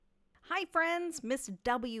Hi friends, Miss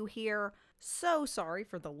W here. So sorry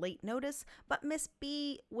for the late notice, but Miss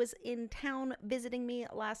B was in town visiting me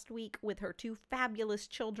last week with her two fabulous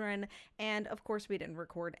children, and of course we didn't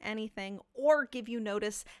record anything or give you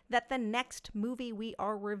notice that the next movie we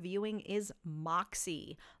are reviewing is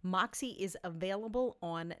Moxie. Moxie is available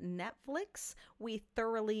on Netflix. We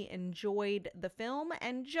thoroughly enjoyed the film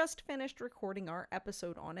and just finished recording our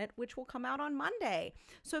episode on it, which will come out on Monday.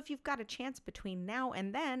 So if you've got a chance between now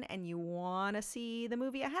and then and you want to see the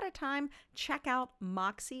movie ahead of time, check out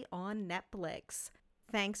Moxie on Netflix.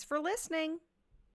 Thanks for listening.